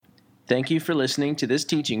Thank you for listening to this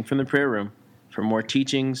teaching from the Prayer Room. For more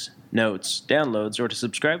teachings, notes, downloads, or to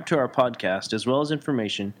subscribe to our podcast, as well as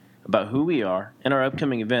information about who we are and our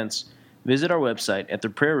upcoming events, visit our website at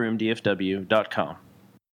theprayerroomdfw.com.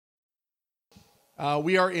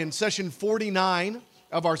 We are in session 49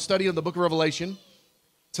 of our study of the book of Revelation.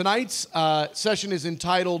 Tonight's session is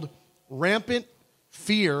entitled Rampant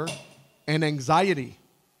Fear and Anxiety.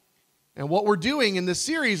 And what we're doing in this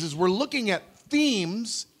series is we're looking at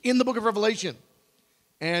themes in the book of Revelation.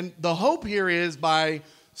 And the hope here is by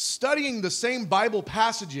studying the same Bible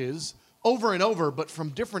passages over and over, but from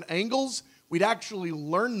different angles, we'd actually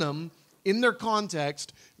learn them in their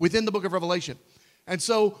context within the book of Revelation. And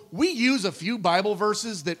so we use a few Bible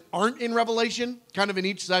verses that aren't in Revelation, kind of in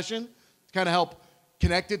each session, to kind of help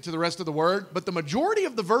connect it to the rest of the Word. But the majority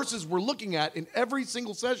of the verses we're looking at in every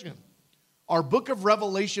single session are book of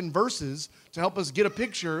Revelation verses to help us get a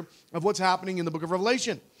picture of what's happening in the book of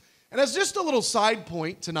Revelation. And as just a little side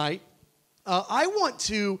point tonight, I want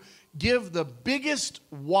to give the biggest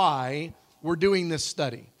why we're doing this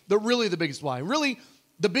study. Really the biggest why. Really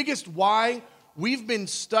the biggest why we've been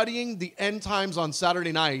studying the end times on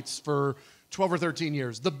Saturday nights for 12 or 13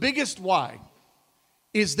 years. The biggest why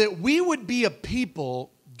is that we would be a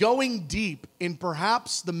people going deep in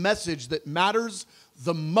perhaps the message that matters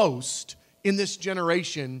the most in this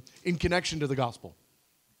generation in connection to the gospel.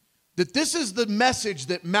 That this is the message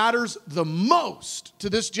that matters the most to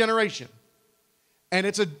this generation. And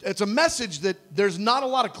it's a message that there's not a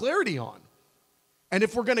lot of clarity on. And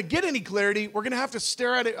if we're going to get any clarity, we're going to have to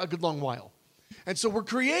stare at it a good long while. And so we're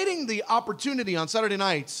creating the opportunity on Saturday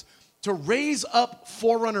nights to raise up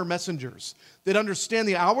forerunner messengers that understand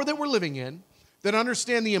the hour that we're living in, that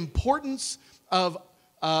understand the importance of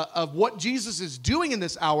what Jesus is doing in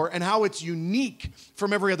this hour and how it's unique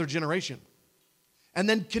from every other generation. And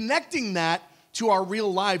then connecting that to our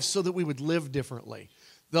real lives so that we would live differently.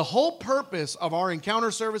 The whole purpose of our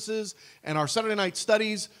encounter services and our Saturday night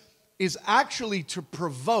studies is actually to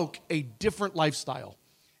provoke a different lifestyle.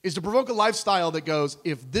 Is to provoke a lifestyle that goes,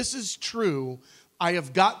 if this is true, I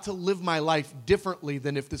have got to live my life differently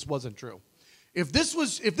than if this wasn't true. If this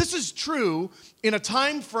is true in a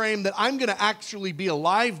time frame that I'm going to actually be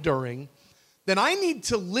alive during, then I need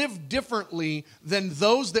to live differently than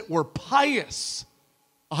those that were pious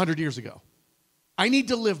 100 years ago. I need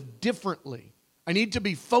to live differently. I need to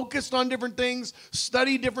be focused on different things,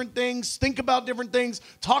 study different things, think about different things,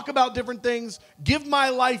 talk about different things, give my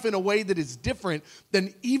life in a way that is different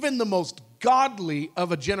than even the most godly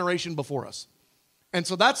of a generation before us. And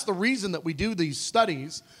so that's the reason that we do these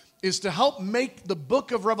studies, is to help make the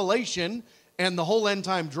book of Revelation and the whole end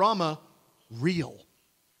time drama real,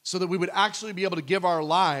 so that we would actually be able to give our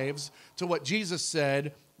lives to what Jesus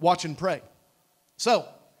said, watch and pray. So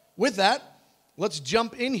with that, let's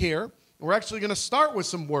jump in here. We're actually going to start with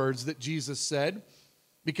some words that Jesus said,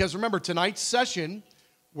 because remember, tonight's session,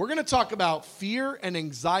 we're going to talk about fear and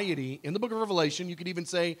anxiety in the book of Revelation. You could even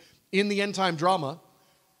say in the end time drama.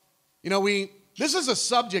 You know, this is a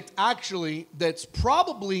subject actually that's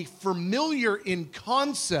probably familiar in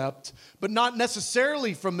concept, but not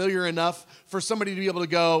necessarily familiar enough for somebody to be able to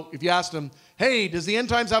go, if you asked them, hey, does the end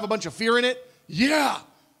times have a bunch of fear in it? Yeah.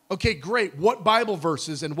 Okay, great. What Bible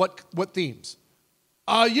verses and what themes?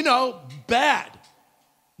 Bad.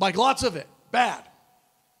 Like lots of it. Bad.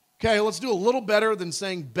 Okay, let's do a little better than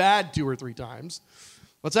saying bad 2 or 3 times.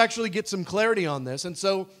 Let's actually get some clarity on this. And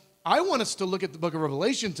so I want us to look at the book of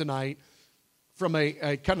Revelation tonight from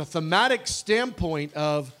a kind of thematic standpoint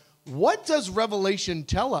of what does Revelation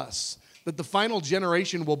tell us that the final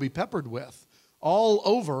generation will be peppered with all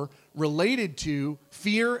over related to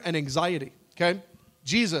fear and anxiety. Okay?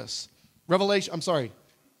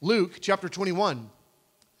 Luke chapter 21.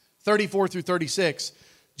 34 through 36,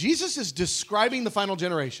 Jesus is describing the final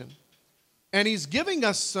generation, and he's giving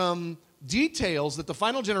us some details that the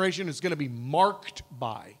final generation is going to be marked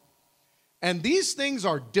by. And these things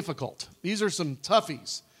are difficult. These are some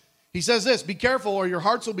toughies. He says this, be careful or your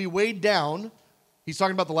hearts will be weighed down. He's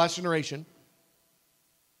talking about the last generation.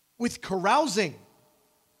 With carousing,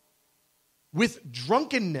 with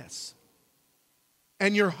drunkenness,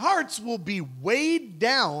 and your hearts will be weighed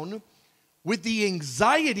down with the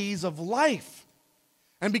anxieties of life.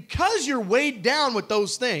 And because you're weighed down with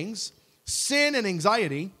those things, sin and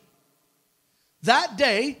anxiety, that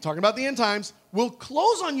day, talking about the end times, will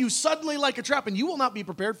close on you suddenly like a trap, and you will not be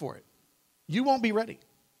prepared for it. You won't be ready.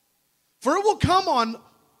 For it will come on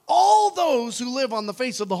all those who live on the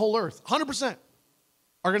face of the whole earth. 100%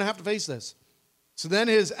 are going to have to face this. So then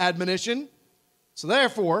his admonition, so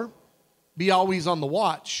therefore, be always on the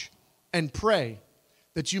watch and pray,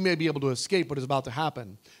 that you may be able to escape what is about to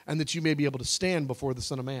happen, and that you may be able to stand before the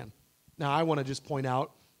Son of Man. Now, I want to just point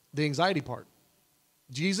out the anxiety part.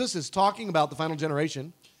 Jesus is talking about the final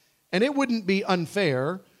generation, and it wouldn't be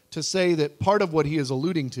unfair to say that part of what he is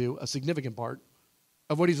alluding to, a significant part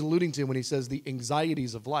of what he's alluding to when he says the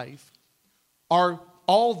anxieties of life, are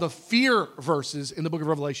all the fear verses in the book of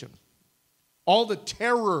Revelation. All the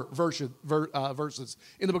terror verses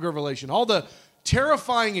in the book of Revelation. All the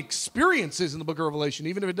terrifying experiences in the book of Revelation,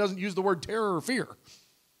 even if it doesn't use the word terror or fear.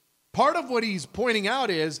 Part of what he's pointing out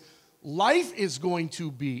is life is going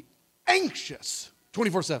to be anxious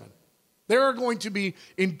 24/7. There are going to be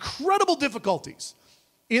incredible difficulties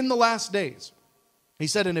in the last days. He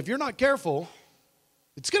said, and if you're not careful,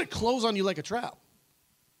 it's going to close on you like a trap.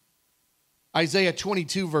 Isaiah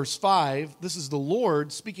 22, verse 5, this is the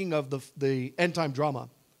Lord speaking of the end-time drama.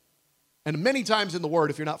 And many times in the Word,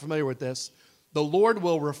 if you're not familiar with this, the Lord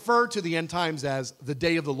will refer to the end times as the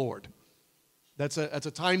day of the Lord. That's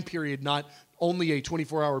a time period, not only a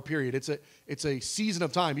 24-hour period. It's a season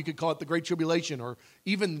of time. You could call it the Great Tribulation, or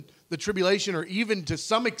even the tribulation, or even to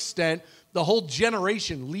some extent, the whole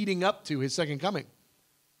generation leading up to his second coming.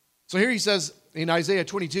 So here he says in Isaiah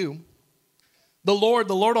 22, the Lord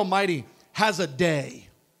Almighty has a day.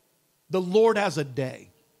 The Lord has a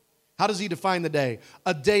day. How does he define the day?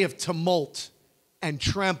 A day of tumult and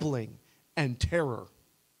trampling and terror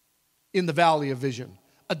in the valley of vision.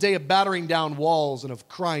 A day of battering down walls and of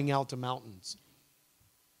crying out to mountains.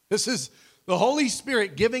 This is the Holy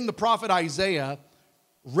Spirit giving the prophet Isaiah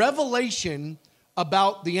revelation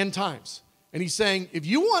about the end times. And he's saying, if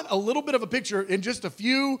you want a little bit of a picture in just a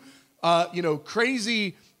few,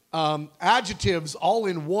 crazy adjectives all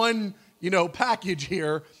in one, package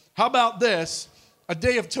here, how about this? A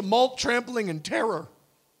day of tumult, trampling, and terror.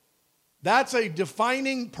 That's a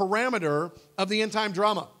defining parameter of the end time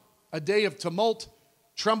drama. A day of tumult,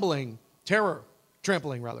 trampling, and terror.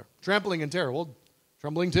 Well,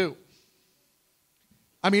 trembling too.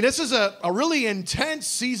 I mean, this is a really intense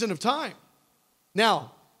season of time.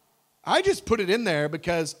 Now, I just put it in there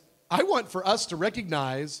because I want for us to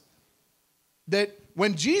recognize that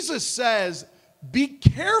when Jesus says, be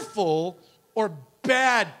careful or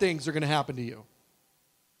bad things are going to happen to you,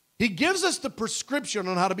 he gives us the prescription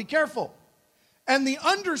on how to be careful. And the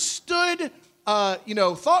understood,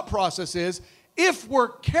 thought process is, if we're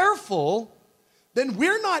careful, then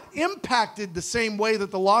we're not impacted the same way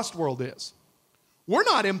that the lost world is. We're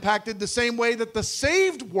not impacted the same way that the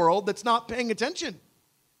saved world that's not paying attention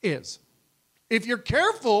is. If you're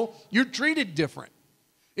careful, you're treated different.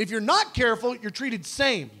 If you're not careful, you're treated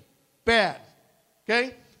same, bad.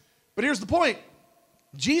 Okay? But here's the point.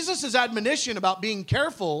 Jesus' admonition about being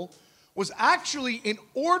careful was actually in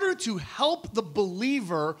order to help the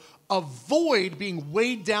believer avoid being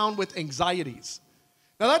weighed down with anxieties.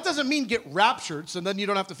 Now, that doesn't mean get raptured, so then you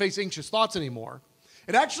don't have to face anxious thoughts anymore.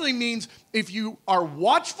 It actually means if you are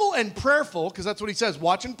watchful and prayerful, because that's what he says,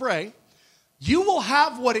 watch and pray, you will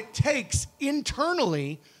have what it takes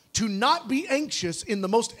internally to not be anxious in the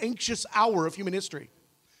most anxious hour of human history.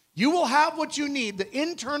 You will have what you need, the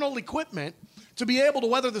internal equipment, to be able to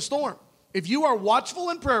weather the storm. If you are watchful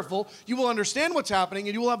and prayerful, you will understand what's happening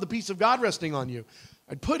and you will have the peace of God resting on you.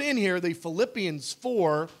 I'd put in here the Philippians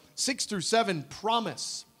 4, 6 through 7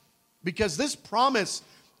 promise, because this promise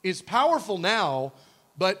is powerful now,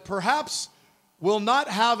 but perhaps will not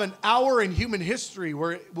have an hour in human history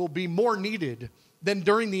where it will be more needed than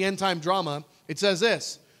during the end time drama. It says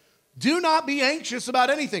this, do not be anxious about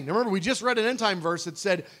anything. Now remember, we just read an end time verse that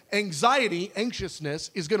said anxiety,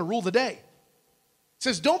 anxiousness is going to rule the day. It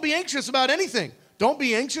says don't be anxious about anything. Don't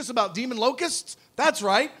be anxious about demon locusts. That's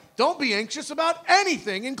right. Don't be anxious about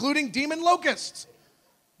anything, including demon locusts.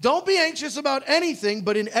 Don't be anxious about anything,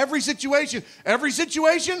 but in every situation. Every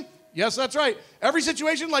situation? Yes, that's right. Every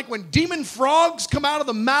situation, like when demon frogs come out of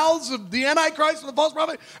the mouths of the Antichrist and the false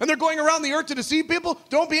prophet, and they're going around the earth to deceive people.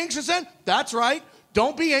 Don't be anxious then. That's right.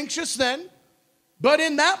 Don't be anxious then. But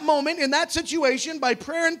in that moment, in that situation, by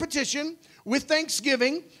prayer and petition, with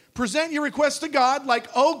thanksgiving, present your request to God like,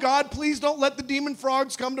 oh God, please don't let the demon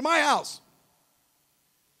frogs come to my house.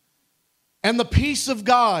 And the peace of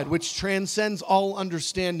God, which transcends all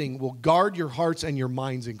understanding, will guard your hearts and your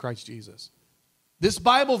minds in Christ Jesus. This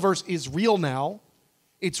Bible verse is real now.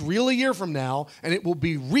 It's real a year from now, and it will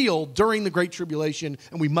be real during the Great Tribulation,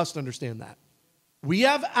 and we must understand that. We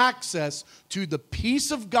have access to the peace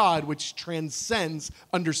of God which transcends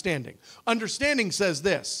understanding. Understanding says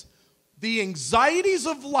this, the anxieties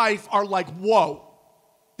of life are like, whoa.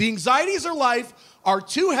 The anxieties of life are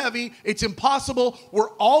too heavy, it's impossible,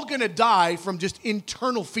 we're all going to die from just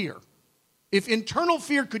internal fear. If internal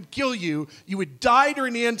fear could kill you, you would die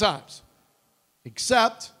during the end times.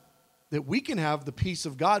 Except that we can have the peace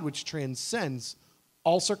of God which transcends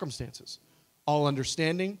all circumstances, all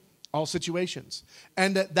understanding, all situations.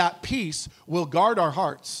 And that peace will guard our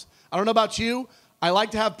hearts. I don't know about you. I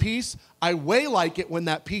like to have peace. I way like it when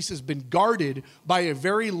that peace has been guarded by a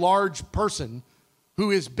very large person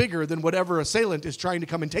who is bigger than whatever assailant is trying to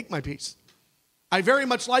come and take my peace. I very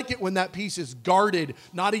much like it when that peace is guarded,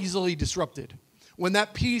 not easily disrupted. When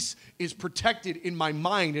that peace is protected in my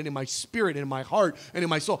mind and in my spirit and in my heart and in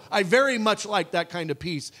my soul. I very much like that kind of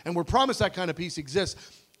peace, and we're promised that kind of peace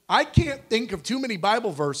exists. I can't think of too many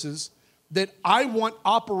Bible verses that I want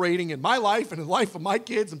operating in my life and in the life of my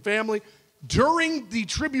kids and family during the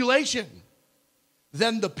tribulation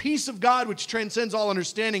than the peace of God which transcends all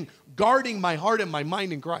understanding, guarding my heart and my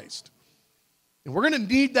mind in Christ. And we're going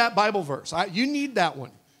to need that Bible verse. You need that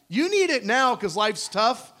one. You need it now because life's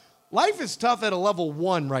tough. Life is tough at a level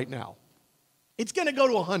 1 right now. It's going to go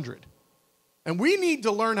to 100. And we need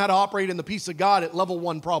to learn how to operate in the peace of God at level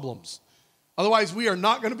 1 problems. Otherwise, we are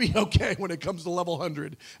not going to be okay when it comes to level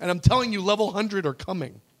 100. And I'm telling you, level 100 are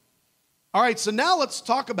coming. All right, so now let's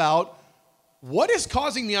talk about what is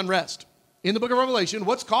causing the unrest. In the book of Revelation,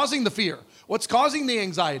 what's causing the fear? What's causing the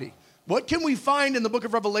anxiety? What can we find in the book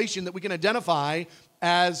of Revelation that we can identify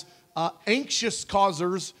as anxious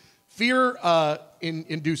causers, fear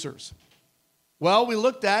inducers? Well, we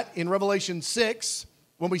looked at in Revelation 6,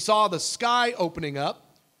 when we saw the sky opening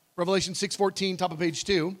up, Revelation 6:14, top of page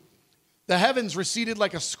 2, the heavens receded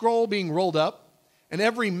like a scroll being rolled up, and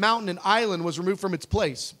every mountain and island was removed from its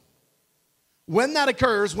place. When that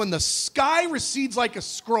occurs, when the sky recedes like a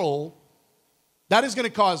scroll, that is going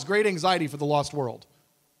to cause great anxiety for the lost world.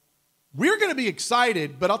 We're going to be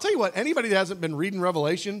excited, but I'll tell you what, anybody that hasn't been reading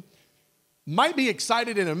Revelation might be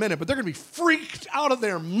excited in a minute, but they're going to be freaked out of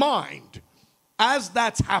their mind as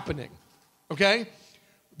that's happening, okay?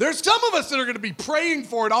 There's some of us that are going to be praying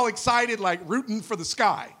for it, all excited, like rooting for the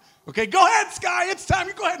sky. Okay, go ahead, sky, it's time.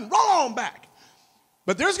 You go ahead and roll on back.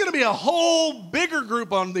 But there's going to be a whole bigger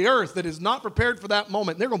group on the earth that is not prepared for that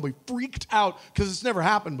moment. They're going to be freaked out because it's never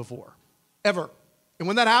happened before, ever. And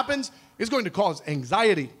when that happens, it's going to cause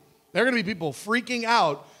anxiety. There are going to be people freaking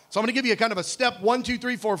out. So I'm going to give you a kind of a step 1, 2,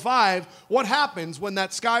 3, 4, 5. What happens when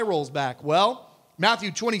that sky rolls back? Well,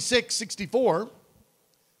 Matthew 26:64,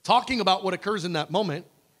 talking about what occurs in that moment.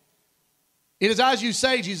 It is as you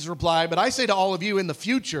say, Jesus replied, but I say to all of you, in the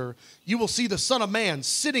future, you will see the Son of Man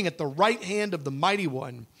sitting at the right hand of the Mighty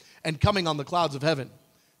One and coming on the clouds of heaven.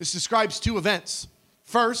 This describes 2 events.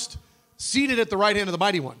 First, seated at the right hand of the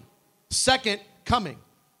Mighty One. Second, coming.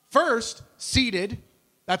 First, seated,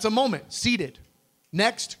 that's a moment, seated.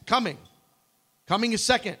 Next, coming. Coming is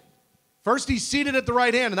second. First, he's seated at the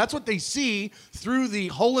right hand, and that's what they see through the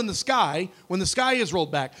hole in the sky when the sky is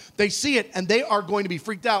rolled back. They see it, and they are going to be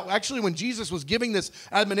freaked out. Actually, when Jesus was giving this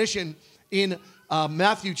admonition in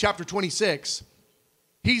Matthew chapter 26,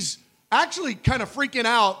 he's actually kind of freaking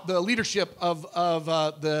out the leadership of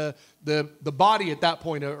the body at that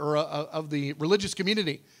point, or of the religious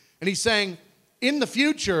community. And he's saying, in the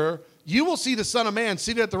future, you will see the Son of Man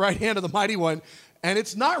seated at the right hand of the Mighty One, and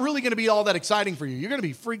it's not really going to be all that exciting for you. You're going to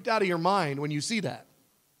be freaked out of your mind when you see that.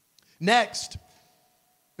 Next,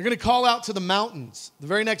 they're going to call out to the mountains. The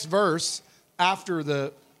very next verse after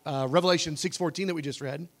the Revelation 6:14 that we just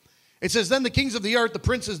read, it says, then the kings of the earth, the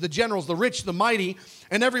princes, the generals, the rich, the mighty,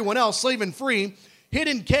 and everyone else, slave and free, hid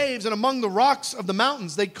in caves and among the rocks of the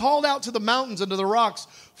mountains. They called out to the mountains and to the rocks,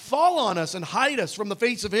 fall on us and hide us from the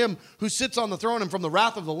face of him who sits on the throne and from the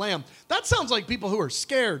wrath of the Lamb. That sounds like people who are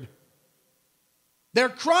scared. They're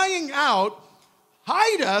crying out,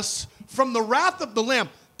 hide us from the wrath of the Lamb.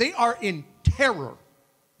 They are in terror.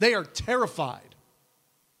 They are terrified.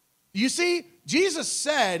 You see, Jesus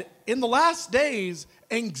said in the last days,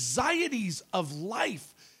 anxieties of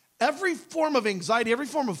life, every form of anxiety, every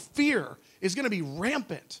form of fear is going to be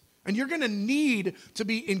rampant. And you're going to need to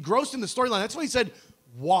be engrossed in the storyline. That's why he said,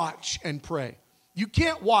 watch and pray. You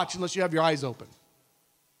can't watch unless you have your eyes open.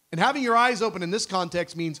 And having your eyes open in this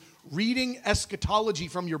context means reading eschatology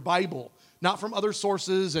from your Bible, not from other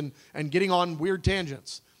sources and getting on weird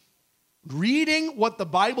tangents. Reading what the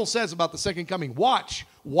Bible says about the second coming. Watch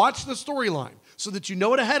the storyline so that you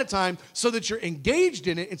know it ahead of time, so that you're engaged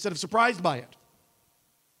in it instead of surprised by it.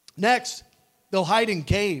 Next, they'll hide in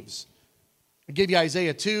caves. I gave you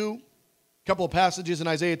Isaiah 2, a couple of passages in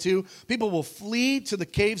Isaiah 2. People will flee to the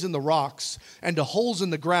caves in the rocks and to holes in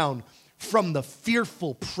the ground from the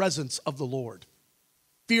fearful presence of the Lord.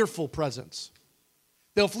 Fearful presence.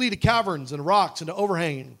 They'll flee to caverns and rocks and to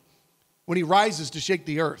overhanging when he rises to shake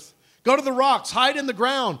the earth. Go to the rocks, hide in the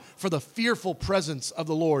ground for the fearful presence of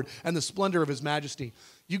the Lord and the splendor of his majesty.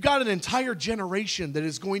 You got an entire generation that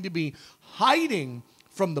is going to be hiding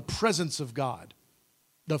from the presence of God,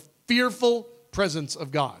 the fearful presence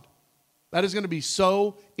of God. That is going to be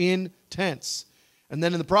so intense. And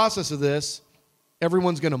then in the process of this,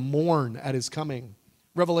 everyone's going to mourn at his coming.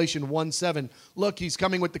 Revelation 1:7, look, he's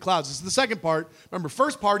coming with the clouds. This is the second part. Remember,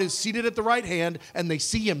 first part is seated at the right hand, and they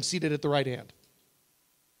see him seated at the right hand.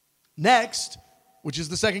 Next, which is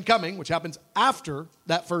the second coming, which happens after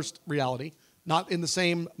that first reality, not in the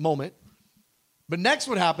same moment. But next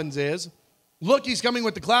what happens is, look, he's coming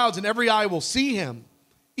with the clouds, and every eye will see him,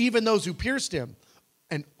 even those who pierced him,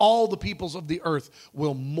 and all the peoples of the earth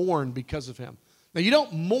will mourn because of him. Now, you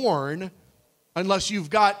don't mourn unless you've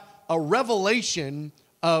got a revelation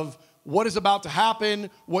of what is about to happen,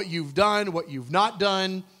 what you've done, what you've not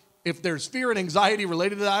done. If there's fear and anxiety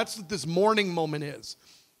related to that, that's what this mourning moment is.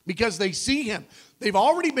 Because they see him. They've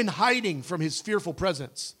already been hiding from his fearful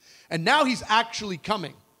presence. And now he's actually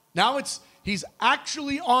coming. Now he's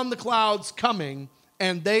actually on the clouds coming,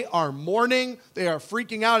 and they are mourning, they are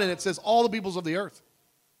freaking out, and it says all the peoples of the earth.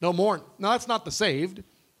 No mourn. Now that's not the saved,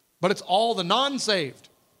 but it's all the non-saved.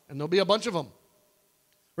 And there'll be a bunch of them.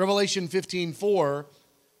 Revelation 15:4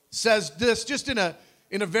 says this just in a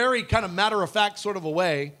very kind of matter-of-fact sort of a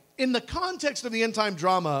way. In the context of the end-time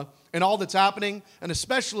drama and all that's happening, and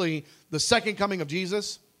especially the second coming of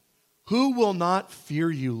Jesus, who will not fear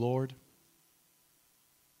you, Lord,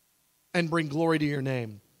 and bring glory to your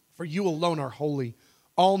name? For you alone are holy.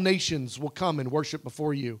 All nations will come and worship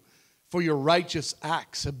before you, for your righteous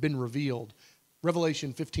acts have been revealed.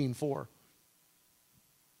 Revelation 15:4.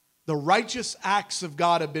 The righteous acts of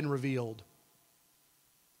God have been revealed.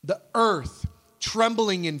 The earth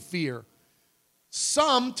trembling in fear.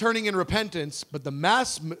 Some turning in repentance, but the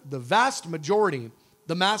vast majority,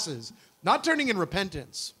 the masses, not turning in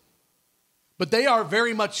repentance, but they are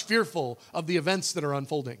very much fearful of the events that are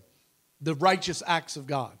unfolding, the righteous acts of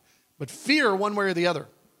God. But fear one way or the other.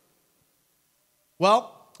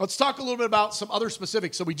 Well, let's talk a little bit about some other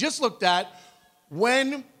specifics. So we just looked at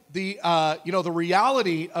when the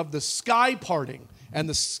reality of the sky parting and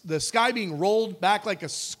the sky being rolled back like a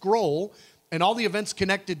scroll and all the events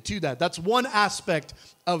connected to that. That's one aspect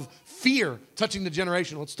of fear touching the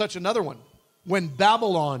generation. Let's touch another one. When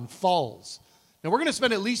Babylon falls. Now, we're going to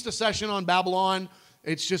spend at least a session on Babylon.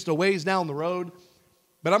 It's just a ways down the road.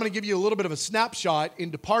 But I'm going to give you a little bit of a snapshot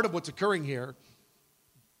into part of what's occurring here.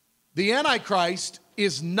 The Antichrist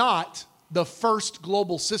is not the first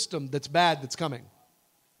global system that's bad that's coming.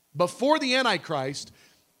 Before the Antichrist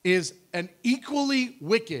is an equally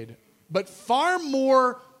wicked, but far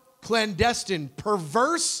more clandestine,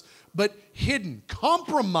 perverse, but hidden,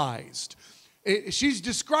 compromised. She's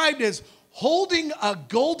described as holding a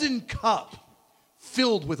golden cup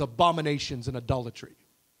filled with abominations and idolatry.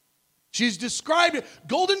 She's described,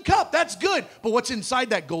 golden cup, that's good, but what's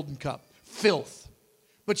inside that golden cup? Filth.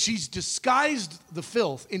 But she's disguised the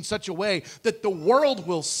filth in such a way that the world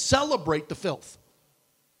will celebrate the filth.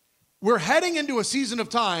 We're heading into a season of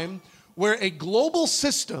time where a global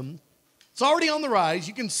system, it's already on the rise.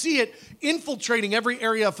 You can see it infiltrating every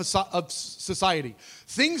area of society.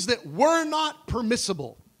 Things that were not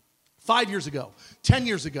permissible 5 years ago, 10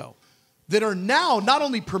 years ago, that are now not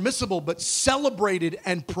only permissible, but celebrated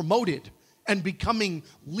and promoted and becoming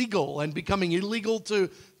legal and becoming illegal to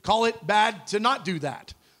call it bad to not do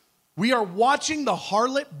that. We are watching the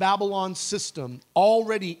harlot Babylon system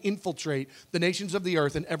already infiltrate the nations of the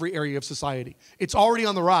earth in every area of society. It's already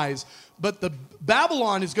on the rise, but the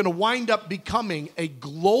Babylon is going to wind up becoming a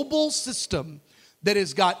global system that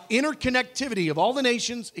has got interconnectivity of all the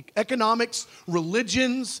nations, economics,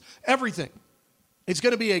 religions, everything. It's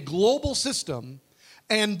going to be a global system,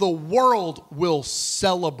 and the world will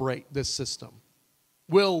celebrate this system,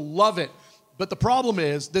 will love it. But the problem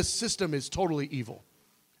is this system is totally evil.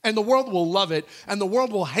 And the world will love it, and the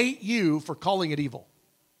world will hate you for calling it evil.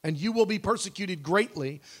 And you will be persecuted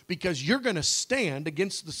greatly because you're going to stand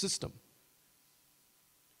against the system.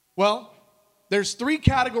 Well, there's 3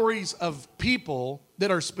 categories of people that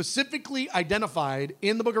are specifically identified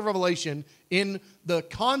in the book of Revelation in the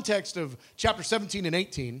context of chapter 17 and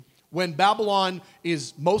 18, when Babylon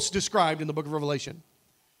is most described in the book of Revelation.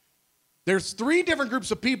 There's 3 different groups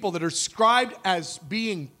of people that are described as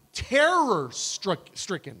being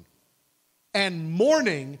terror-stricken and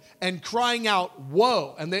mourning and crying out,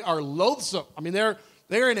 woe. And they are loathsome. I mean, they're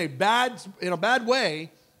in a bad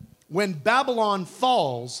way when Babylon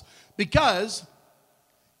falls, because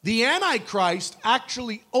the Antichrist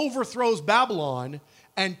actually overthrows Babylon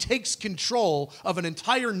and takes control of an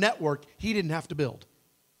entire network he didn't have to build.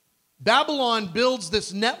 Babylon builds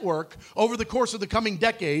this network over the course of the coming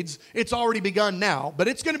decades. It's already begun now, but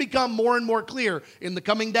it's going to become more and more clear in the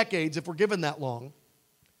coming decades if we're given that long.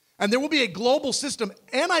 And there will be a global system.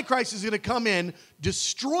 Antichrist is going to come in,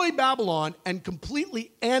 destroy Babylon, and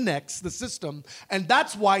completely annex the system. And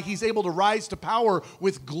that's why he's able to rise to power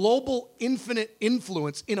with global infinite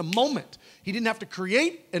influence in a moment. He didn't have to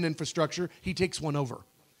create an infrastructure. He takes one over.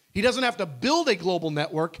 He doesn't have to build a global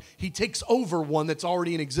network. He takes over one that's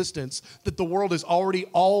already in existence, that the world is already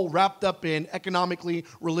all wrapped up in economically,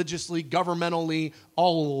 religiously, governmentally,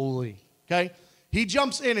 allly. Okay? He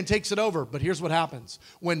jumps in and takes it over, but here's what happens.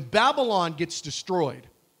 When Babylon gets destroyed,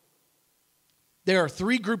 there are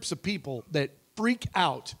three groups of people that freak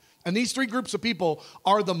out. And these three groups of people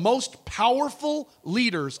are the most powerful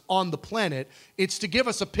leaders on the planet. It's to give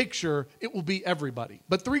us a picture, it will be everybody.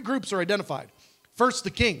 But three groups are identified. First,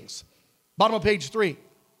 the kings. Bottom of page 3,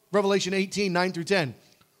 Revelation 18, 9 through 10.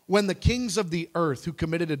 When the kings of the earth who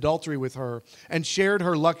committed adultery with her and shared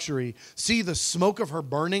her luxury see the smoke of her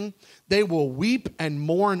burning, they will weep and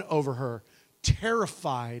mourn over her,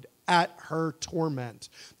 terrified at her torment.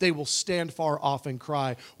 They will stand far off and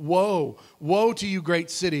cry, "Woe, woe to you,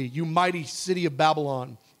 great city, you mighty city of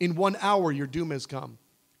Babylon. In 1 hour your doom has come."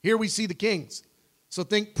 Here we see the kings. So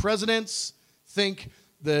think presidents, think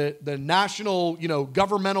the national,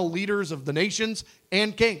 governmental leaders of the nations,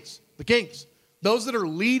 and kings, the kings. Those that are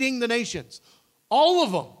leading the nations, all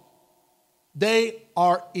of them, they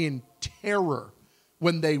are in terror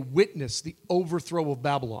when they witness the overthrow of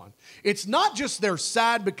Babylon. It's not just they're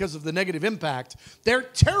sad because of the negative impact, they're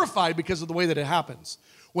terrified because of the way that it happens.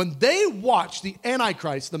 When they watch the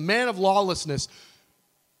Antichrist, the man of lawlessness,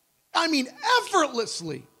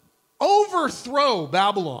 effortlessly overthrow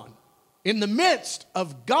Babylon in the midst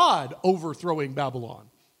of God overthrowing Babylon.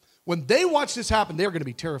 When they watch this happen, they're going to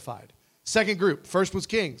be terrified. Second group, first was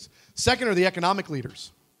kings. Second are the economic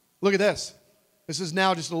leaders. Look at this. This is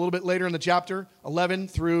now just a little bit later in the chapter, 11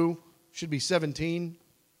 through, should be 17,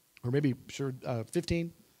 or maybe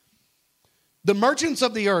 15. The merchants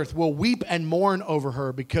of the earth will weep and mourn over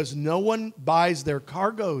her because no one buys their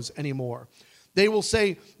cargoes anymore. They will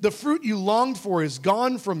say, "The fruit you longed for is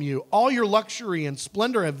gone from you. All your luxury and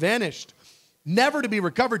splendor have vanished, never to be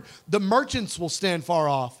recovered." The merchants will stand far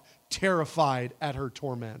off, terrified at her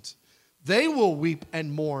torment. They will weep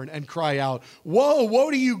and mourn and cry out, "Woe,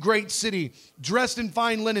 woe to you, great city, dressed in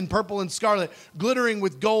fine linen, purple and scarlet, glittering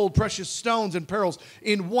with gold, precious stones and pearls.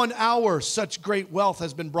 In 1 hour, such great wealth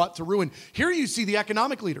has been brought to ruin." Here you see the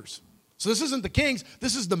economic leaders. So this isn't the kings,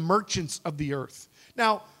 this is the merchants of the earth.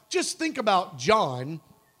 Now, just think about John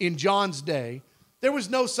in John's day. There was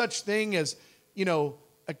no such thing as,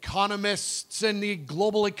 economists and the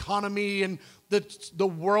global economy and the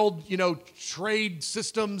world, trade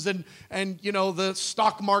systems and the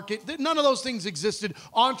stock market. None of those things existed.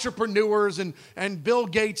 Entrepreneurs and Bill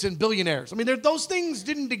Gates and billionaires. Those things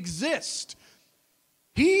didn't exist.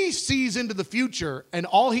 He sees into the future, and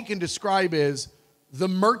all he can describe is the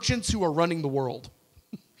merchants who are running the world.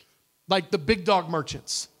 Like the big dog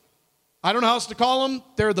merchants. I don't know how else to call them.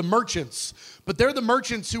 They're the merchants. But they're the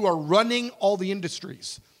merchants who are running all the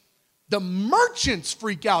industries. The merchants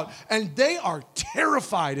freak out, and they are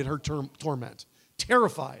terrified at her torment.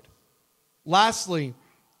 Terrified. Lastly,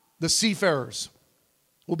 the seafarers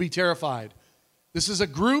will be terrified. This is a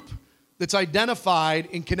group that's identified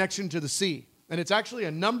in connection to the sea. And it's actually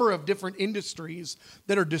a number of different industries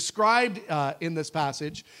that are described in this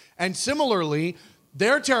passage. And similarly,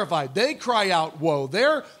 they're terrified. They cry out, "Woe."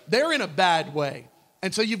 They're in a bad way.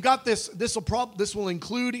 And so you've got this will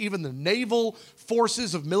include even the naval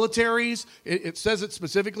forces of militaries. It says it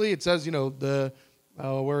specifically. It says,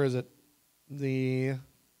 where is it?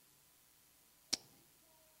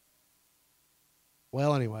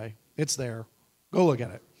 Anyway, it's there. Go look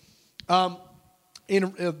at it.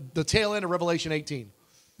 In the tail end of Revelation 18.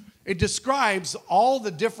 It describes all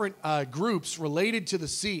the different groups related to the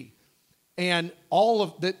sea. And all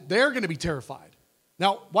of that, they're going to be terrified.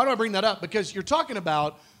 Now, why do I bring that up? Because you're talking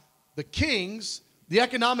about the kings, the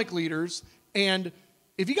economic leaders, and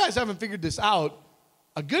if you guys haven't figured this out,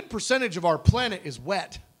 a good percentage of our planet is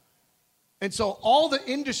wet. And so all the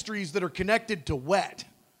industries that are connected to wet,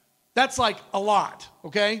 that's like a lot,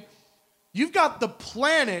 okay? You've got the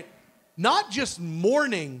planet not just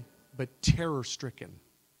mourning, but terror-stricken.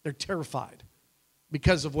 They're terrified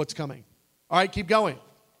because of what's coming. All right, keep going.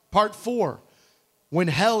 Part 4, when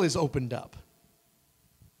hell is opened up.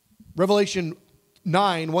 Revelation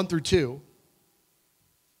 9, 1 through 2. I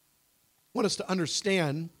want us to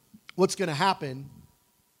understand what's going to happen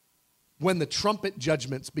when the trumpet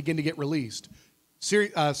judgments begin to get released.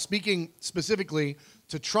 Speaking specifically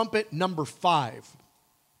to trumpet number 5.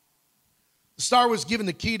 The star was given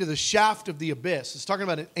the key to the shaft of the abyss. It's talking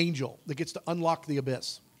about an angel that gets to unlock the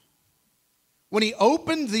abyss. When he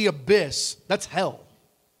opened the abyss, that's hell.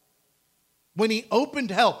 When he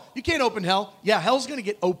opened hell, you can't open hell. Yeah, hell's going to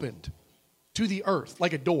get opened to the earth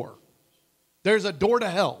like a door. There's a door to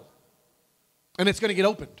hell, and it's going to get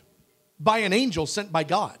opened by an angel sent by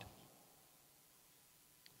God.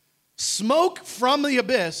 Smoke from the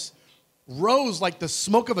abyss rose like the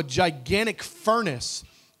smoke of a gigantic furnace,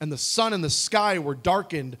 and the sun and the sky were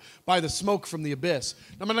darkened by the smoke from the abyss.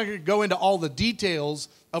 Now, I'm not going to go into all the details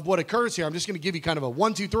of what occurs here. I'm just going to give you kind of a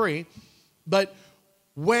 1, 2, 3. But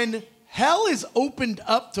when hell is opened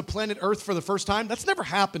up to planet Earth for the first time, that's never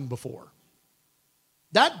happened before.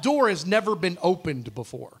 That door has never been opened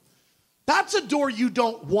before. That's a door you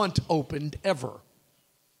don't want opened ever.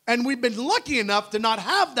 And we've been lucky enough to not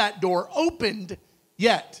have that door opened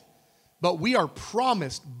yet. But we are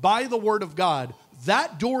promised by the word of God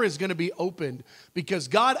that door is going to be opened because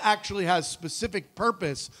God actually has specific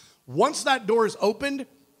purpose. Once that door is opened,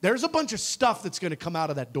 there's a bunch of stuff that's going to come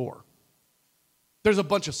out of that door. There's a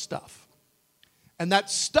bunch of stuff. And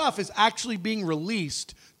that stuff is actually being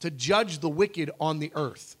released to judge the wicked on the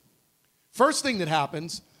earth. First thing that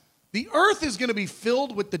happens, the earth is going to be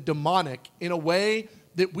filled with the demonic in a way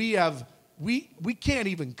that we can't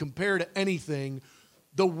even compare to anything.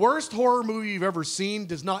 The worst horror movie you've ever seen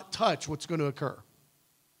does not touch what's going to occur.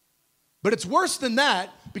 But it's worse than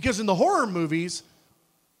that because in the horror movies,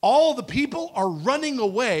 all the people are running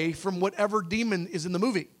away from whatever demon is in the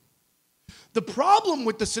movie. The problem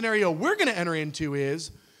with the scenario we're going to enter into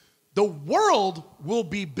is the world will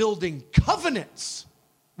be building covenants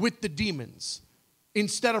with the demons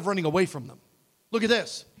instead of running away from them. Look at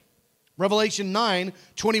this. Revelation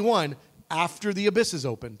 9:21, after the abyss is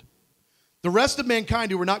opened. The rest of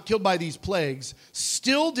mankind who were not killed by these plagues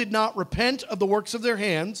still did not repent of the works of their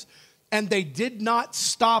hands, and they did not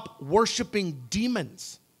stop worshiping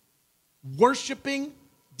demons. Worshiping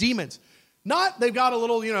demons. Not they've got a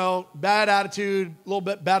little, bad attitude, a little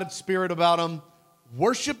bit bad spirit about them.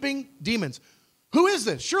 Worshiping demons. Who is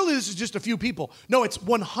this? Surely this is just a few people. No, it's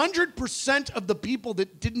 100% of the people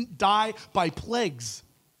that didn't die by plagues.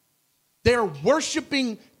 They're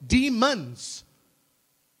worshiping demons.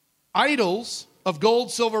 Idols of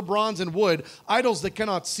gold, silver, bronze, and wood. Idols that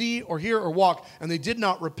cannot see or hear or walk, and they did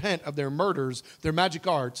not repent of their murders, their magic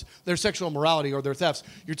arts, their sexual immorality, or their thefts.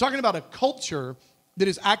 You're talking about a culture that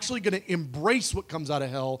is actually going to embrace what comes out of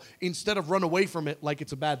hell instead of run away from it like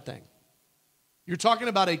it's a bad thing. You're talking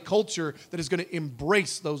about a culture that is going to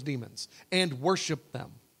embrace those demons and worship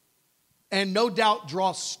them. And no doubt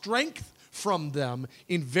draw strength from them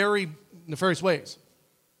in very nefarious ways.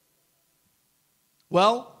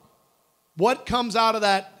 Well, what comes out of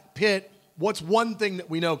that pit? What's one thing that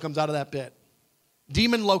we know comes out of that pit?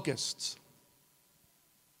 Demon locusts.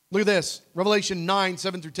 Look at this. Revelation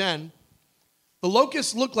 9:7-10. The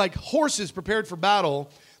locusts looked like horses prepared for battle.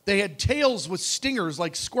 They had tails with stingers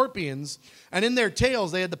like scorpions, and in their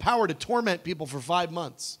tails they had the power to torment people for 5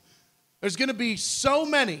 months. There's going to be so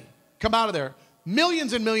many come out of there.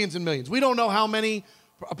 Millions and millions and millions. We don't know how many,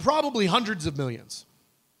 probably hundreds of millions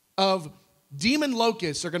of demon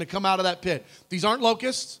locusts are going to come out of that pit. These aren't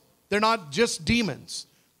locusts. They're not just demons.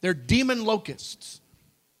 They're demon locusts.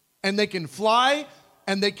 And they can fly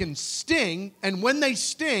and they can sting. And when they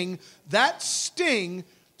sting, that sting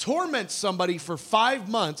torments somebody for 5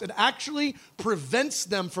 months and actually prevents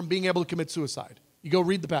them from being able to commit suicide. You go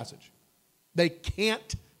read the passage. They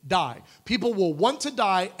can't die. People will want to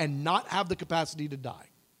die and not have the capacity to die.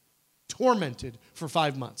 Tormented for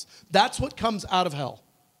 5 months. That's what comes out of hell.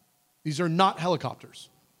 These are not helicopters.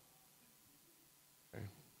 Okay.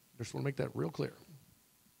 Just want to make that real clear.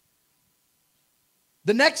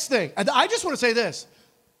 The next thing, and I just want to say this,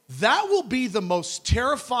 that will be the most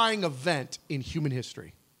terrifying event in human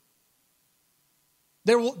history.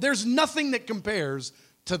 There's nothing that compares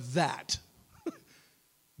to that.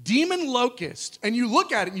 Demon locust, and you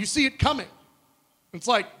look at it and you see it coming. It's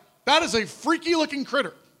like, that is a freaky looking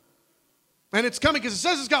critter. And it's coming because it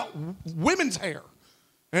says it's got women's hair.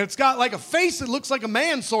 And it's got like a face that looks like a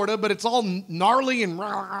man sort of, but it's all gnarly and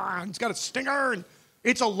it's got a stinger and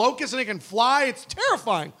it's a locust and it can fly. It's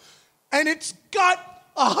terrifying. And it's got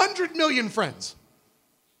 100 million friends.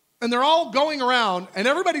 And they're all going around and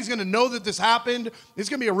everybody's going to know that this happened. It's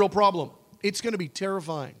going to be a real problem. It's going to be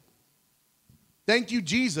terrifying. Thank you,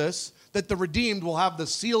 Jesus, that the redeemed will have the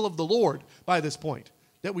seal of the Lord by this point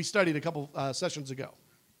that we studied a couple sessions ago.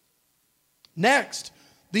 Next,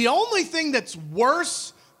 the only thing that's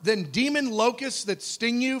worse than demon locusts that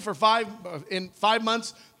sting you for in 5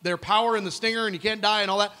 months, their power in the stinger and you can't die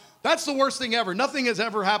and all that. That's the worst thing ever. Nothing has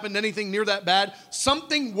ever happened, anything near that bad.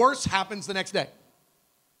 Something worse happens the next day.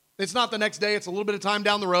 It's not the next day. It's a little bit of time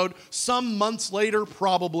down the road. Some months later,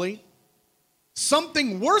 probably.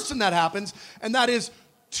 Something worse than that happens, and that is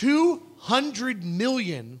 200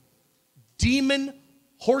 million demon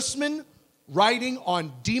horsemen riding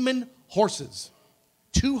on demon horses.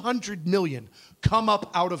 200 million come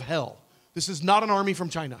up out of hell. This is not an army from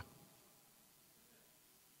China.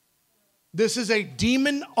 This is a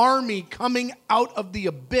demon army coming out of the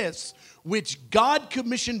abyss, which God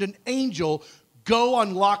commissioned an angel, go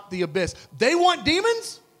unlock the abyss. They want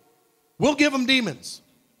demons? We'll give them demons.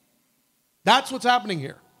 That's what's happening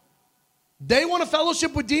here. They want a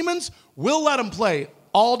fellowship with demons? We'll let them play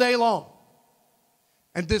all day long.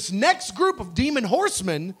 And this next group of demon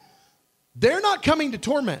horsemen, they're not coming to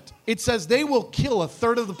torment. It says they will kill a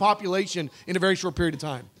third of the population in a very short period of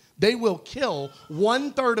time. They will kill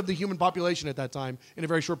 1/3 of the human population at that time in a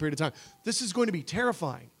very short period of time. This is going to be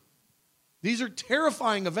terrifying. These are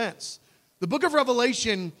terrifying events. The book of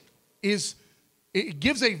Revelation it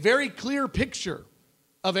gives a very clear picture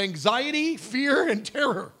of anxiety, fear, and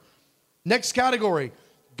terror. Next category,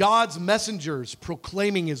 God's messengers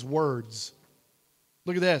proclaiming his words.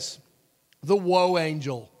 Look at this. The woe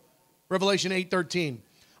angel. Revelation 8:13.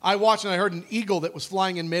 I watched and I heard an eagle that was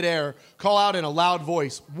flying in midair call out in a loud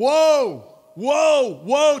voice, "Woe, woe,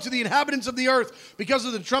 woe to the inhabitants of the earth because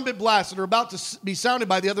of the trumpet blasts that are about to be sounded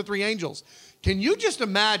by the other 3 angels." Can you just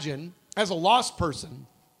imagine, as a lost person,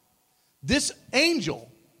 this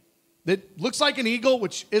angel that looks like an eagle,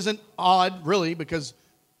 which isn't odd, really, because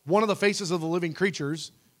one of the faces of the living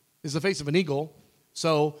creatures is the face of an eagle.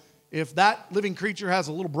 So if that living creature has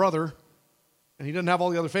a little brother and he doesn't have all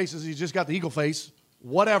the other faces, he's just got the eagle face,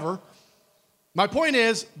 whatever. My point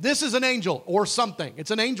is, this is an angel or something. It's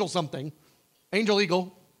an angel something. Angel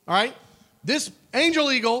eagle, all right? This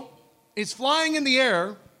angel eagle is flying in the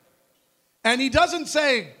air, and he doesn't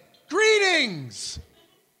say, "Greetings."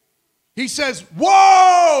 He says,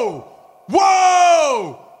 "Whoa,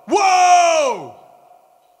 whoa, whoa."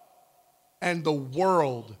 And the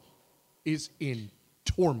world is in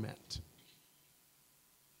torment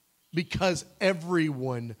because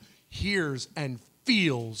everyone hears and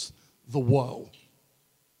feels the woe.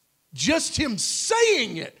 Just him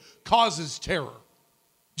saying it causes terror.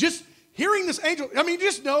 Just hearing this angel,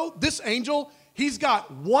 just know this angel, he's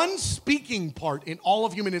got one speaking part in all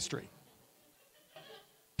of human history.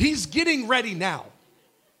 He's getting ready now.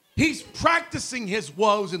 He's practicing his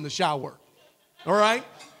woes in the shower. All right?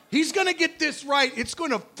 He's going to get this right. It's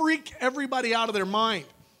going to freak everybody out of their mind.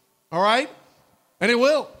 All right? And it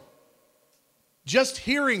will. Just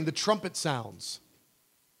hearing the trumpet sounds.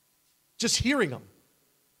 Just hearing them.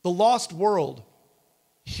 The lost world.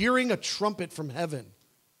 Hearing a trumpet from heaven.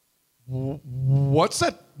 What's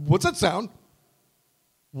that? What's that sound?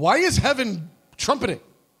 Why is heaven trumpeting?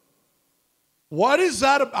 What is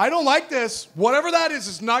that? I don't like this. Whatever that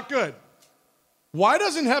is not good. Why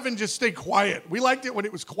doesn't heaven just stay quiet? We liked it when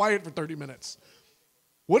it was quiet for 30 minutes.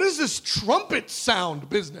 What is this trumpet sound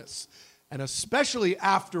business? And especially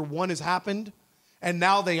after one has happened, and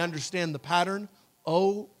now they understand the pattern.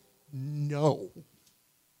 Oh, no.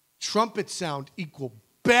 Trumpet sound equal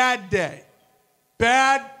bad day.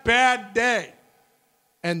 Bad day.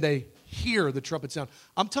 And they hear the trumpet sound.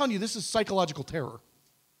 I'm telling you, this is psychological terror.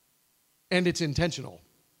 And it's intentional.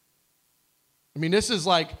 This is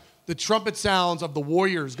like the trumpet sounds of the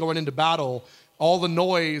warriors going into battle, all the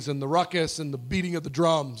noise and the ruckus and the beating of the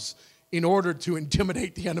drums in order to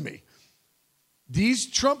intimidate the enemy. These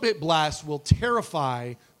trumpet blasts will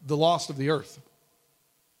terrify the lost of the earth.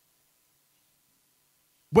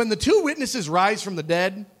 When the 2 witnesses rise from the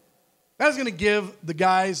dead, that's going to give the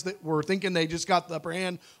guys that were thinking they just got the upper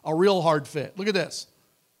hand a real hard fit. Look at this.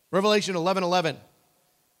 Revelation 11:11.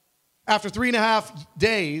 After 3.5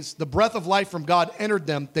 days, the breath of life from God entered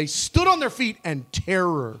them. They stood on their feet, and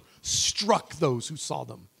terror struck those who saw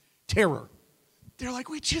them. Terror. They're like,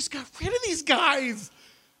 we just got rid of these guys.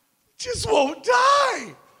 Just won't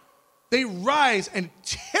die. They rise, and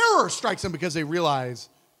terror strikes them because they realize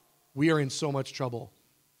we are in so much trouble.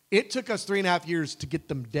 It took us 3.5 years to get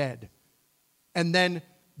them dead. And then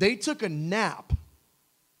they took a nap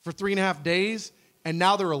for 3.5 days, and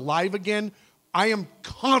now they're alive again. I am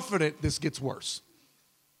confident this gets worse.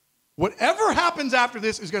 Whatever happens after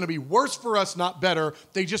this is going to be worse for us, not better.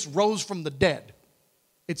 They just rose from the dead.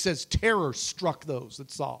 It says terror struck those that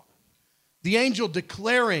saw. The angel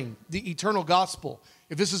declaring the eternal gospel.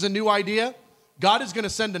 If this is a new idea, God is going to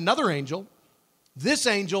send another angel, This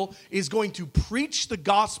angel is going to preach the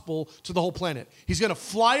gospel to the whole planet. He's going to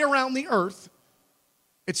fly around the earth.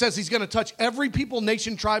 It says he's going to touch every people,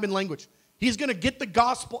 nation, tribe, and language. He's going to get the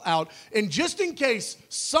gospel out. And just in case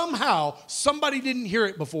somehow somebody didn't hear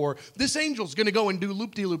it before, this angel's going to go and do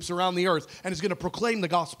loop-de-loops around the earth and is going to proclaim the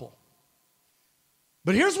gospel.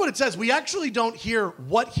 But here's what it says. We actually don't hear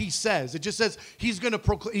what he says. It just says he's going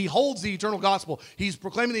to he holds the eternal gospel. He's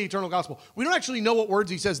proclaiming the eternal gospel. We don't actually know what words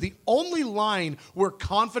he says. The only line we're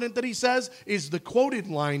confident that he says is the quoted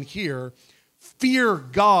line here, "Fear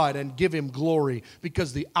God and give him glory,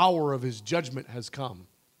 because the hour of his judgment has come."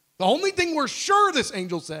 The only thing we're sure this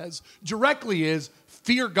angel says directly is,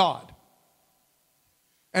 fear God.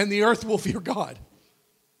 And the earth will fear God.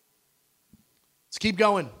 Let's keep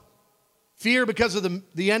going. Fear because of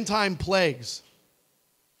the end time plagues.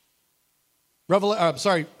 Luke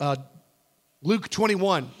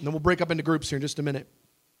 21, and then we'll break up into groups here in just a minute.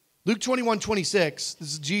 Luke 21:26,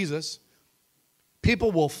 this is Jesus.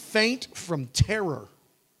 People will faint from terror.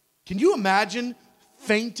 Can you imagine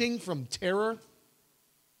fainting from terror?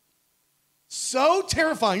 So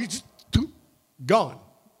terrifying, you're just gone.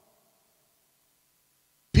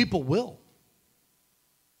 People will.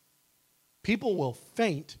 People will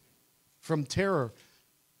faint from terror,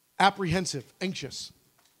 apprehensive, anxious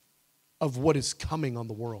of what is coming on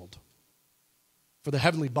the world. For the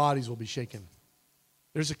heavenly bodies will be shaken.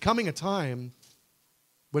 There's coming a time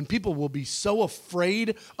when people will be so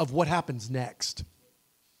afraid of what happens next.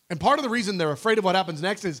 And part of the reason they're afraid of what happens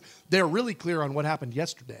next is they're really clear on what happened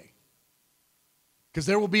yesterday. Because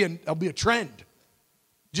there'll be a trend.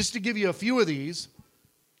 Just to give you a few of these,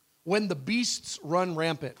 when the beasts run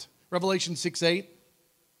rampant, Revelation 6:8,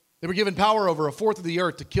 they were given power over a fourth of the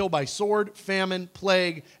earth to kill by sword, famine,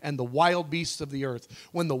 plague, and the wild beasts of the earth.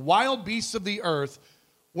 When the wild beasts of the earth,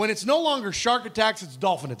 when it's no longer shark attacks, it's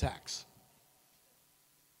dolphin attacks.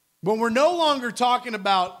 When we're no longer talking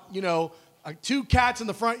about, two cats in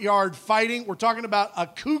the front yard fighting, we're talking about a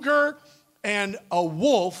cougar and a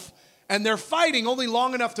wolf, and they're fighting only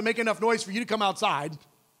long enough to make enough noise for you to come outside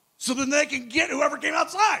so then they can get whoever came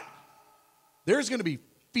outside. There's going to be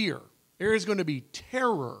fear. There is going to be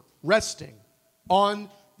terror resting on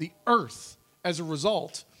the earth as a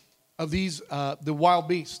result of these the wild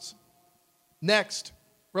beasts. Next,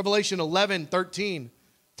 Revelation 11:13,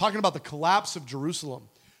 talking about the collapse of Jerusalem.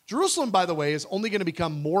 Jerusalem, by the way, is only going to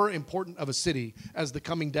become more important of a city as the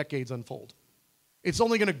coming decades unfold. It's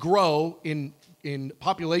only going to grow in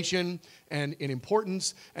population and in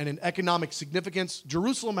importance and in economic significance.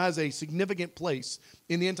 Jerusalem has a significant place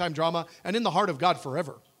in the end time drama and in the heart of God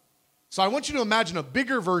forever. So I want you to imagine a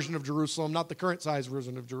bigger version of Jerusalem, not the current size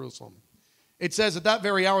version of Jerusalem. It says at that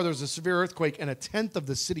very hour there was a severe earthquake and a tenth of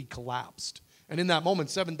the city collapsed. And in that moment,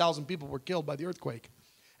 7,000 people were killed by the earthquake.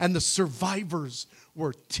 And the survivors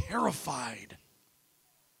were terrified.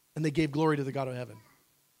 And they gave glory to the God of heaven.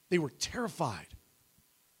 They were terrified.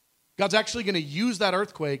 God's actually going to use that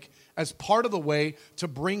earthquake as part of the way to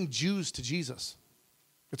bring Jews to Jesus.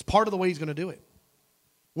 It's part of the way he's going to do it.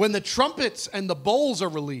 When the trumpets and the bowls are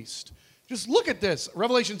released, just look at this.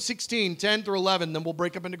 Revelation 16:10-11, then we'll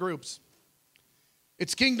break up into groups.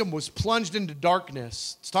 Its kingdom was plunged into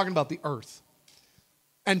darkness. It's talking about the earth.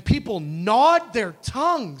 And people gnawed their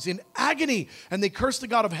tongues in agony, and they cursed the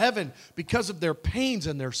God of heaven because of their pains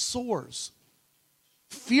and their sores.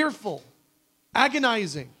 Fearful,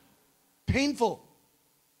 agonizing, painful.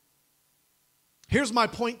 Here's my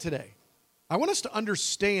point today. I want us to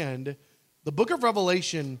understand the book of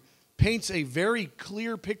Revelation paints a very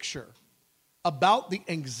clear picture about the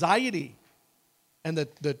anxiety and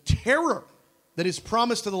the terror that is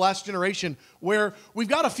promised to the last generation, where we've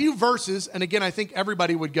got a few verses, and again, I think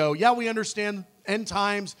everybody would go, yeah, we understand end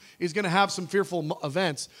times is going to have some fearful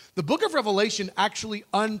events. The book of Revelation actually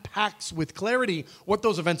unpacks with clarity what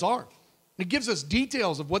those events are. It gives us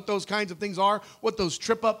details of what those kinds of things are, what those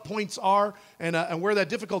trip-up points are, and where that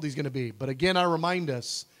difficulty is going to be. But again, I remind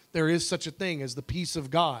us, there is such a thing as the peace of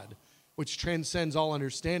God, which transcends all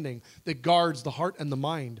understanding, that guards the heart and the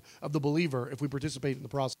mind of the believer if we participate in the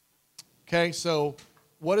process. Okay, so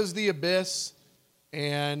what is the abyss,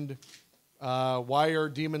 and why are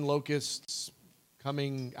demon locusts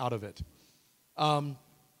coming out of it?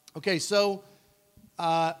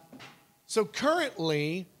 So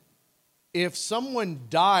currently, if someone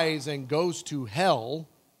dies and goes to hell,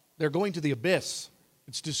 they're going to the abyss.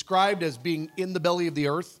 It's described as being in the belly of the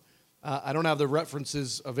earth. I don't have the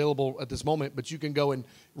references available at this moment, but you can go and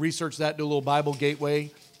research that, do a little Bible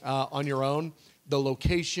gateway on your own. The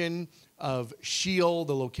location of Sheol,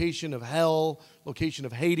 the location of hell, location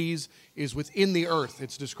of Hades is within the earth.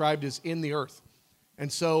 It's described as in the earth.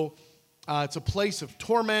 And so It's a place of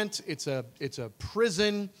torment. It's a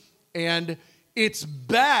prison, and it's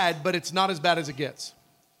bad, but it's not as bad as it gets.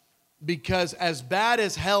 Because as bad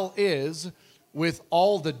as hell is, with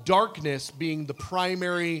all the darkness being the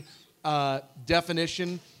primary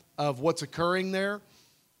definition of what's occurring there,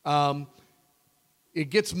 it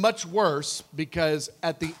gets much worse because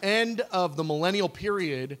at the end of the millennial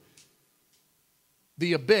period,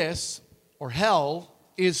 the abyss, or hell,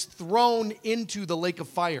 is thrown into the lake of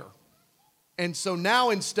fire. And so now,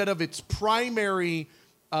 instead of its primary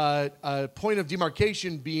point of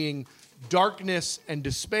demarcation being darkness and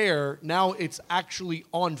despair, now it's actually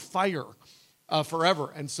on fire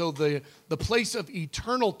forever. And so the place of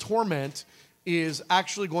eternal torment is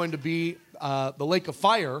actually going to be the lake of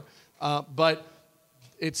fire. But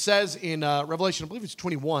it says in Revelation, I believe it's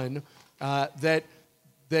 21, that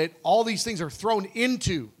all these things are thrown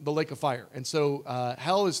into the lake of fire. And so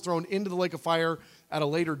hell is thrown into the lake of fire at a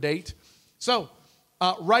later date. So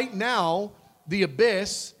right now, the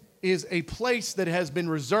abyss is a place that has been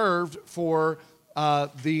reserved for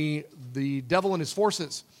the devil and his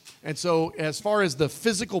forces. And so as far as the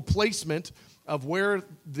physical placement of where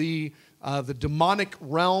the demonic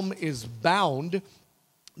realm is bound,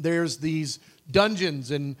 there's these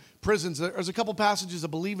dungeons and prisons. There's a couple passages, I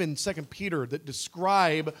believe, in 2 Peter that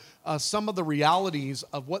describe some of the realities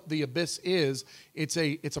of what the abyss is. It's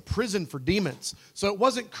a prison for demons. So it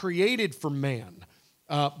wasn't created for man.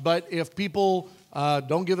 But if people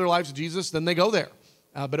don't give their lives to Jesus, then they go there.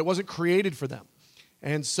 But it wasn't created for them.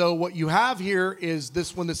 And so what you have here is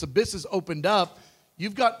this: when this abyss is opened up,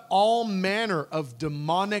 you've got all manner of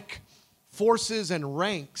demonic forces and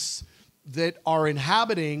ranks that are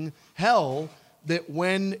inhabiting hell, that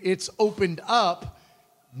when it's opened up,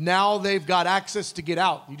 now they've got access to get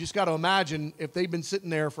out. You just got to imagine if they've been sitting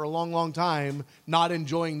there for a long, long time, not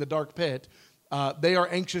enjoying the dark pit, they are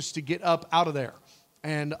anxious to get up out of there.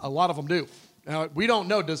 And a lot of them do. Now, we don't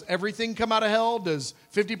know. Does everything come out of hell? Does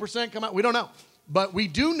 50% come out? We don't know. But we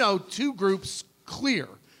do know two groups clear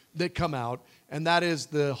that come out, and that is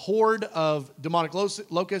the horde of demonic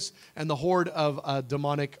locusts and the horde of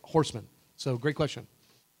demonic horsemen. So, great question.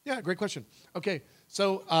 Yeah, great question. Okay,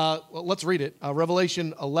 so well, let's read it.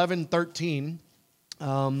 Revelation 11:13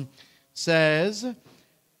 says,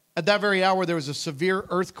 "At that very hour there was a severe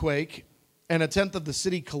earthquake, and a tenth of the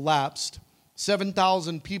city collapsed.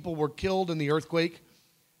 7,000 people were killed in the earthquake,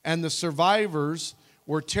 and the survivors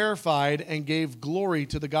were terrified and gave glory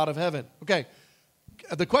to the God of heaven." Okay,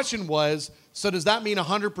 the question was, so does that mean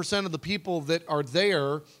 100% of the people that are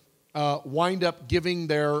there wind up giving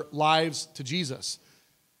their lives to Jesus?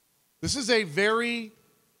 This is a very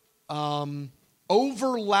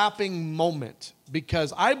overlapping moment,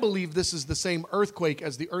 because I believe this is the same earthquake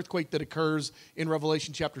as the earthquake that occurs in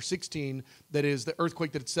Revelation chapter 16, that is the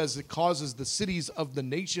earthquake that it says that causes the cities of the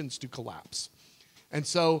nations to collapse. And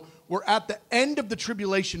so we're at the end of the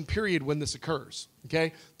tribulation period when this occurs,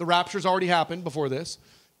 okay? The rapture's already happened before this.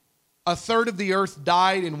 A third of the earth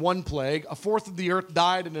died in one plague. A fourth of the earth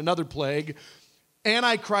died in another plague.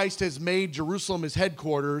 Antichrist has made Jerusalem his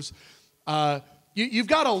headquarters. You've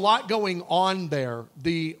got a lot going on there.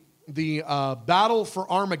 The battle for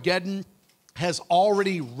Armageddon has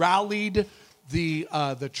already rallied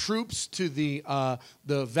the troops to the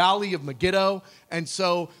valley of Megiddo. And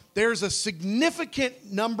so there's a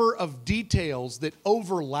significant number of details that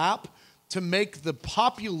overlap to make the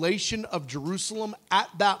population of Jerusalem at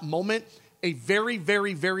that moment a very,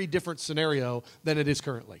 very, very different scenario than it is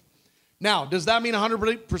currently. Now, does that mean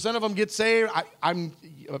 100% of them get saved?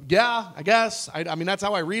 Yeah, I guess. I mean, that's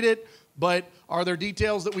how I read it. But are there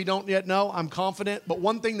details that we don't yet know? I'm confident. But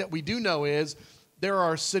one thing that we do know is there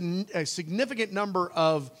are a significant number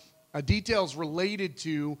of details related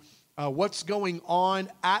to what's going on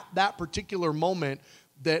at that particular moment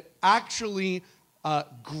that actually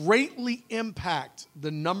greatly impact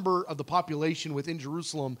the number of the population within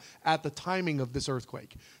Jerusalem at the timing of this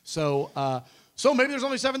earthquake. So maybe there's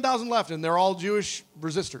only 7,000 left and they're all Jewish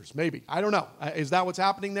resistors. Maybe. I don't know. Is that what's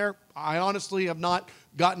happening there? I honestly have not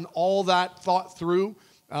gotten all that thought through.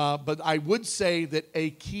 But I would say that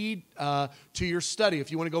a key to your study,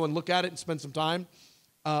 if you want to go and look at it and spend some time,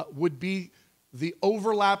 would be the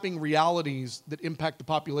overlapping realities that impact the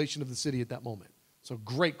population of the city at that moment. So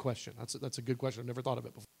great question. That's a good question. I've never thought of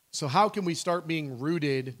it before. So how can we start being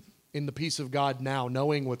rooted in the peace of God now,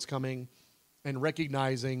 knowing what's coming and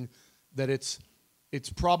recognizing that it's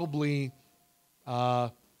probably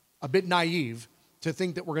a bit naive to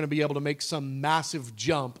think that we're going to be able to make some massive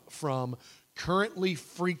jump from currently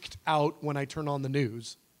freaked out when I turn on the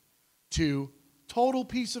news to total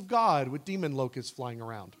peace of God with demon locusts flying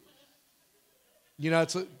around.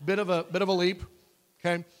 It's a bit of a leap,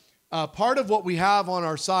 okay? Part of what we have on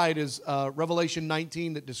our side is Revelation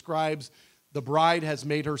 19 that describes the bride has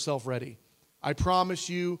made herself ready. I promise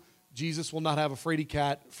you, Jesus will not have a fraidy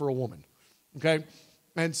cat for a woman, okay?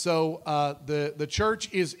 And so the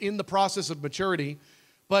church is in the process of maturity.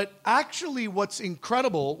 But actually what's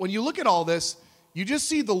incredible, when you look at all this, you just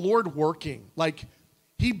see the Lord working. Like,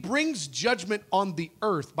 he brings judgment on the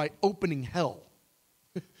earth by opening hell.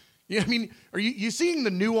 I mean, are you seeing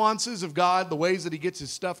the nuances of God, the ways that he gets his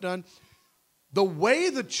stuff done? The way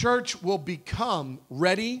the church will become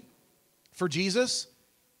ready for Jesus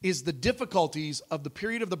is the difficulties of the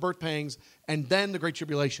period of the birth pangs and then the Great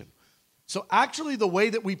Tribulation. So actually the way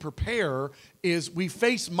that we prepare is we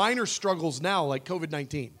face minor struggles now like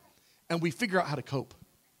COVID-19, and we figure out how to cope.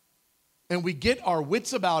 And we get our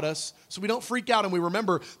wits about us so we don't freak out, and we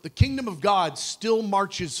remember the kingdom of God still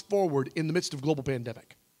marches forward in the midst of global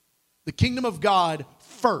pandemic. The kingdom of God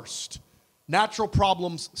first, natural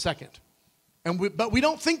problems second. But we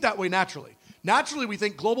don't think that way naturally. Naturally, we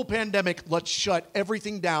think global pandemic, let's shut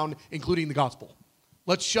everything down, including the gospel.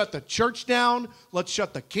 Let's shut the church down. Let's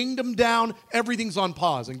shut the kingdom down. Everything's on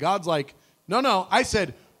pause. And God's like, no, I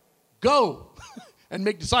said, go and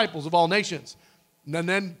make disciples of all nations. And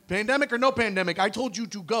then pandemic or no pandemic, I told you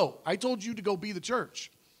to go. I told you to go be the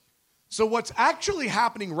church. So what's actually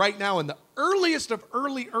happening right now in the earliest of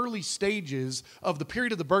early stages of the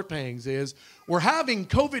period of the birth pangs is we're having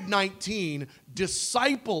COVID-19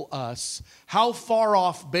 disciple us how far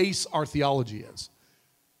off base our theology is.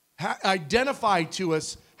 Identify to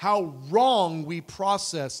us how wrong we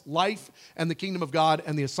process life and the kingdom of God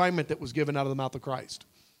and the assignment that was given out of the mouth of Christ.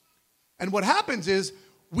 And what happens is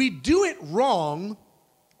we do it wrong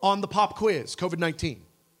on the pop quiz, COVID-19.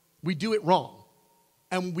 We do it wrong.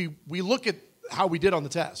 And we look at how we did on the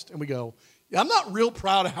test and we go, I'm not real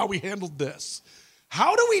proud of how we handled this.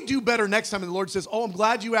 How do we do better next time? And the Lord says, I'm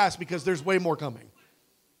glad you asked because there's way more coming.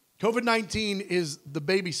 COVID-19 is the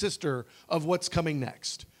baby sister of what's coming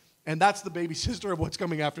next. And that's the baby sister of what's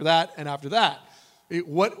coming after that and after that.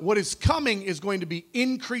 What is coming is going to be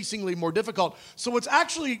increasingly more difficult. So what's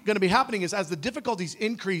actually going to be happening is as the difficulties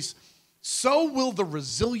increase, so will the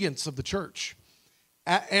resilience of the church.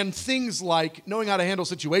 And things like knowing how to handle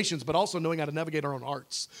situations, but also knowing how to navigate our own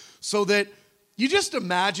hearts. So that you just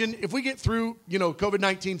imagine if we get through,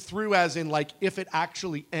 COVID-19 through as in like if it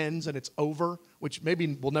actually ends and it's over, which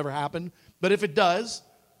maybe will never happen. But if it does,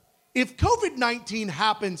 if COVID-19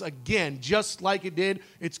 happens again, just like it did,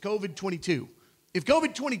 it's COVID-22. If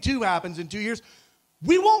COVID-22 happens in 2 years,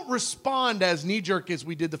 we won't respond as knee-jerk as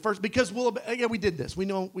we did the first, because we did this. We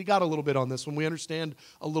know we got a little bit on this one. We understand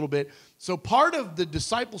a little bit. So part of the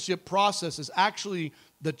discipleship process is actually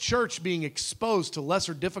the church being exposed to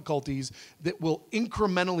lesser difficulties that will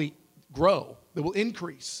incrementally grow, that will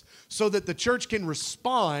increase, so that the church can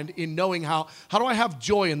respond in knowing how do I have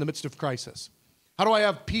joy in the midst of crisis? How do I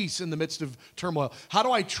have peace in the midst of turmoil? How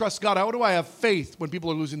do I trust God? How do I have faith when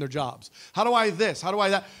people are losing their jobs? How do I this? How do I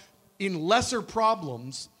that? In lesser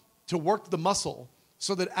problems to work the muscle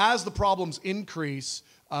so that as the problems increase,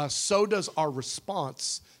 so does our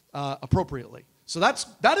response appropriately. So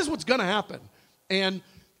that is what's going to happen. And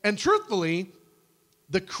truthfully,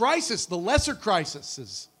 the lesser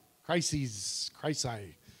crises,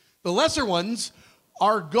 the lesser ones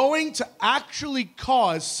are going to actually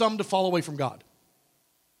cause some to fall away from God.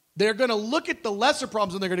 They're going to look at the lesser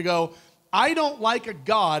problems and they're going to go, I don't like a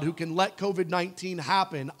God who can let COVID-19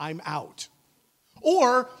 happen. I'm out.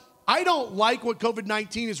 Or I don't like what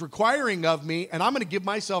COVID-19 is requiring of me, and I'm going to give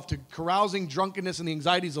myself to carousing, drunkenness, and the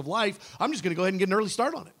anxieties of life. I'm just going to go ahead and get an early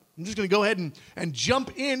start on it. I'm just going to go ahead and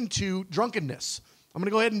jump into drunkenness. I'm going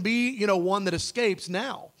to go ahead and be, one that escapes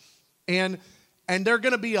now. And there are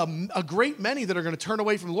going to be a great many that are going to turn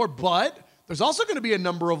away from the Lord, but there's also going to be a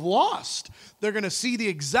number of lost. They're going to see the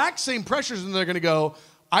exact same pressures, and they're going to go,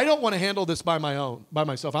 I don't want to handle this by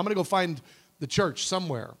myself. I'm going to go find the church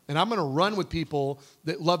somewhere, and I'm going to run with people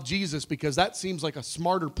that love Jesus because that seems like a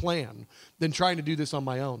smarter plan than trying to do this on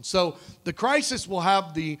my own. So the crisis will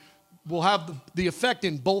have the effect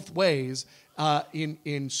in both ways,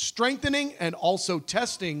 in strengthening and also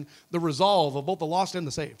testing the resolve of both the lost and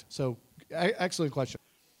the saved. So excellent question.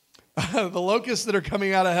 The locusts that are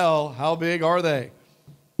coming out of hell, how big are they?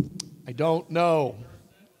 I don't know.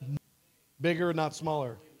 Bigger, not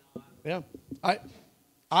smaller. Yeah.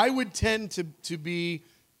 I would tend to be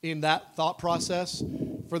in that thought process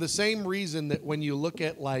for the same reason that when you look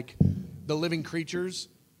at like the living creatures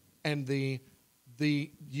and the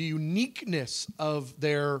uniqueness of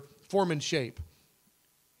their form and shape,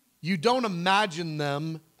 you don't imagine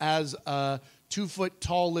them as a 2 foot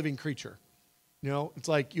tall living creature. You know, it's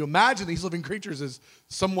like you imagine these living creatures as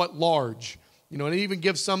somewhat large. You know, and it even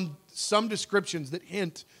gives some descriptions that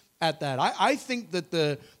hint at that. I think that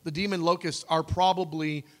the demon locusts are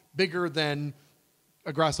probably bigger than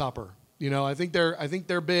a grasshopper. You know, I think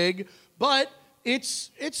they're big, but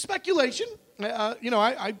it's speculation. You know,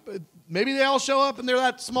 I maybe they all show up and they're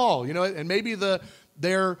that small. You know, and maybe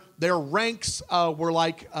their ranks were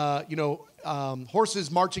like horses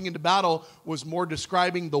marching into battle was more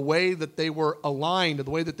describing the way that they were aligned, the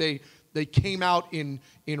way that they came out in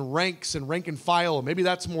ranks and rank and file. Maybe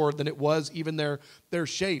that's more than it was even their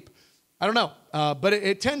shape. I don't know, but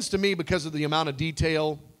it tends to me because of the amount of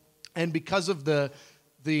detail and because of the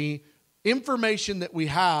information that we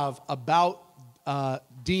have about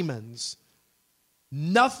demons.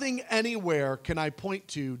 Nothing anywhere can I point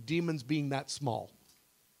to demons being that small.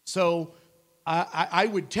 So I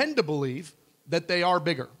would tend to believe that they are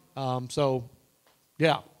bigger.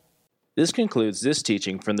 Yeah. This concludes this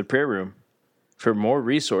teaching from the prayer room. For more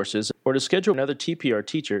resources or to schedule another TPR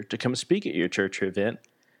teacher to come speak at your church or event,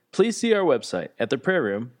 please see our website at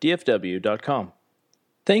theprayerroomdfw.com.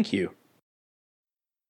 Thank you.